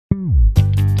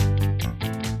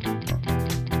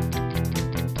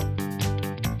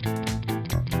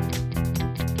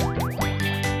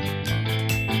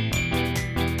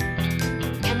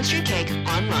Chemistry Cake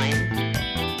Online.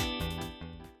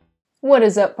 What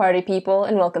is up, party people,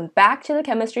 and welcome back to the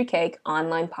Chemistry Cake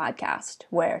Online podcast,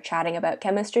 where chatting about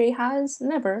chemistry has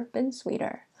never been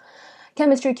sweeter.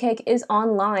 Chemistry Cake is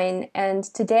online, and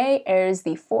today airs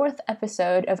the 4th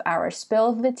episode of our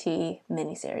Spill of the Tea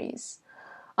miniseries.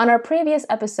 On our previous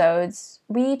episodes,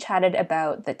 we chatted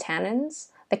about the tannins,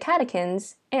 the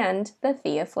catechins, and the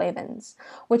theaflavins,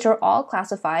 which are all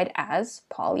classified as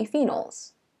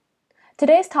polyphenols.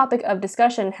 Today's topic of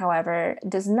discussion, however,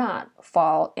 does not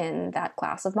fall in that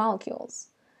class of molecules.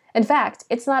 In fact,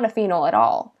 it's not a phenol at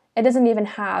all. It doesn't even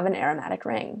have an aromatic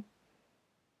ring.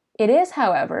 It is,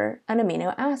 however, an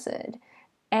amino acid,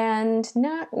 and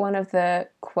not one of the,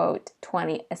 quote,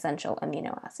 20 essential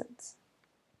amino acids.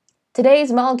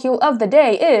 Today's molecule of the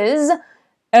day is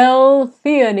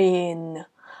L-theanine.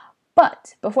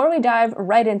 But before we dive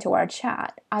right into our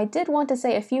chat, I did want to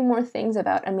say a few more things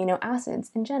about amino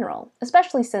acids in general,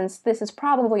 especially since this is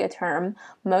probably a term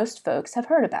most folks have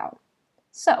heard about.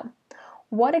 So,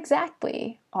 what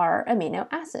exactly are amino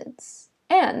acids?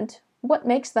 And what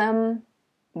makes them,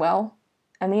 well,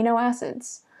 amino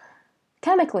acids?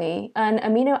 Chemically, an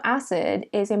amino acid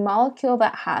is a molecule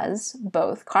that has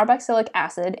both carboxylic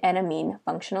acid and amine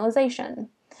functionalization.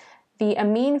 The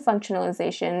amine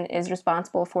functionalization is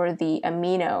responsible for the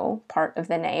amino part of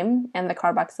the name, and the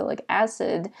carboxylic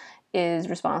acid is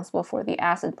responsible for the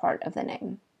acid part of the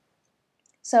name.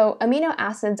 So, amino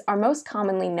acids are most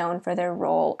commonly known for their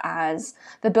role as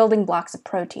the building blocks of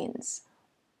proteins,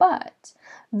 but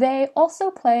they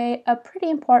also play a pretty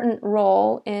important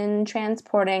role in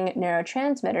transporting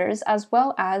neurotransmitters as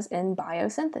well as in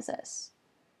biosynthesis.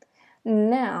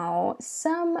 Now,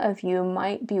 some of you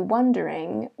might be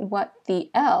wondering what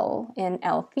the L in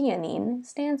L-theanine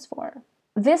stands for.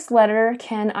 This letter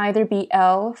can either be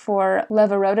L for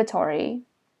levorotatory,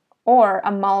 or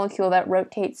a molecule that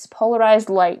rotates polarized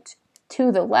light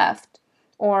to the left,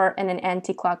 or in an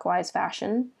anti-clockwise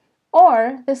fashion,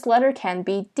 or this letter can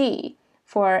be D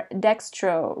for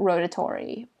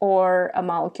dextrorotatory, or a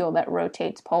molecule that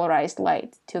rotates polarized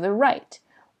light to the right,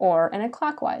 or in a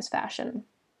clockwise fashion.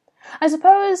 I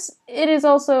suppose it is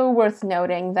also worth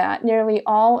noting that nearly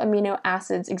all amino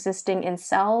acids existing in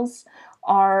cells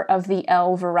are of the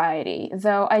L variety,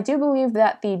 though I do believe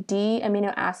that the D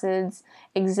amino acids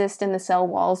exist in the cell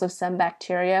walls of some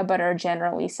bacteria but are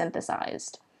generally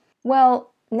synthesized. Well,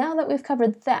 now that we've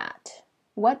covered that,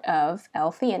 what of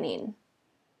L-theanine?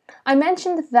 I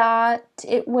mentioned that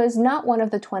it was not one of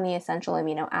the 20 essential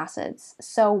amino acids,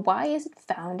 so why is it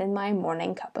found in my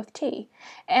morning cup of tea?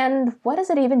 And what is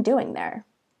it even doing there?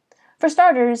 For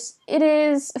starters, it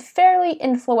is fairly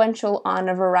influential on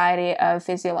a variety of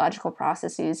physiological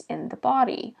processes in the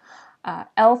body.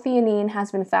 L-theanine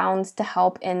has been found to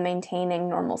help in maintaining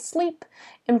normal sleep,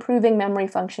 improving memory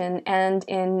function, and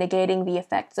in negating the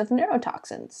effects of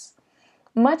neurotoxins.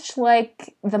 Much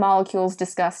like the molecules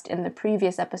discussed in the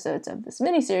previous episodes of this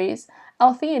miniseries,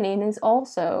 L-theanine is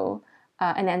also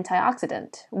an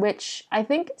antioxidant, which I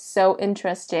think is so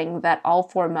interesting that all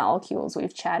 4 molecules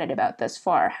we've chatted about thus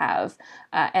far have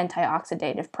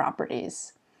antioxidative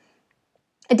properties.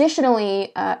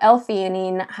 Additionally,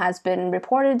 L-theanine has been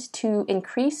reported to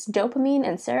increase dopamine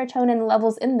and serotonin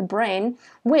levels in the brain,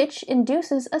 which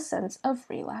induces a sense of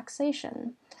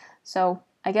relaxation. So,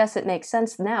 I guess it makes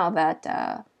sense now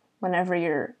that whenever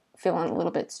you're feeling a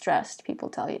little bit stressed, people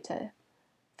tell you to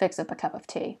fix up a cup of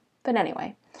tea. But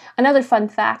anyway, another fun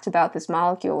fact about this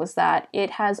molecule is that it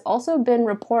has also been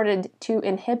reported to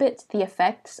inhibit the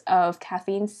effects of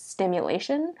caffeine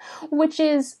stimulation, which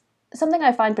is something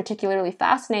I find particularly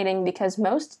fascinating because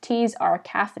most teas are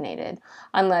caffeinated,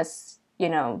 unless,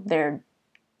 they're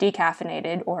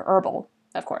decaffeinated or herbal,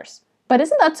 of course. But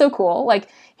isn't that so cool? Like,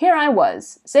 here I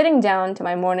was, sitting down to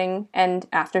my morning and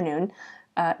afternoon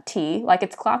tea like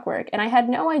it's clockwork, and I had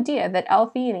no idea that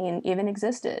L-theanine even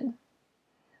existed.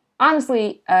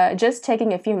 Honestly, just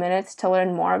taking a few minutes to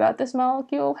learn more about this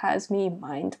molecule has me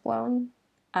mind blown.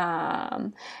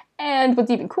 And what's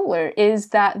even cooler is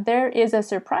that there is a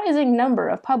surprising number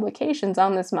of publications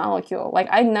on this molecule. Like,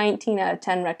 I 19 out of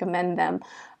 10 recommend them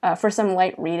for some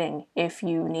light reading if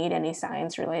you need any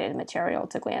science-related material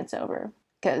to glance over.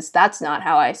 Because that's not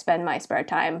how I spend my spare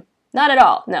time. Not at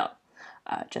all, no.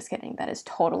 Just kidding. That is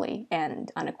totally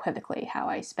and unequivocally how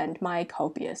I spend my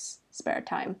copious spare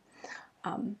time.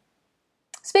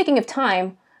 Speaking of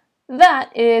time,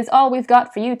 that is all we've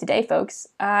got for you today, folks.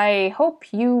 I hope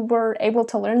you were able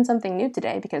to learn something new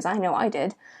today, because I know I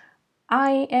did.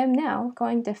 I am now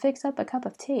going to fix up a cup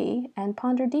of tea and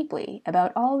ponder deeply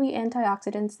about all the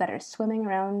antioxidants that are swimming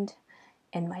around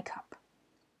in my cup.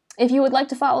 If you would like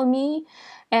to follow me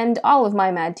and all of my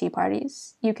Mad Tea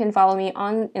parties, you can follow me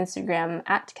on Instagram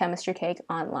at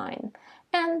ChemistryCakeOnline.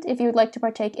 And if you would like to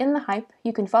partake in the hype,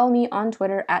 you can follow me on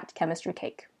Twitter at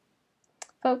ChemistryCake.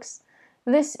 Folks,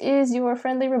 this is your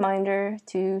friendly reminder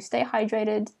to stay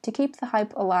hydrated, to keep the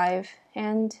hype alive,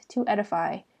 and to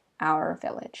edify our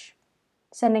village.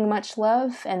 Sending much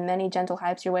love and many gentle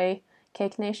hypes your way,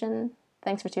 Cake Nation.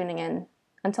 Thanks for tuning in.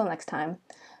 Until next time,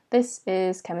 this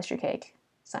is Chemistry Cake,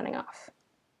 signing off.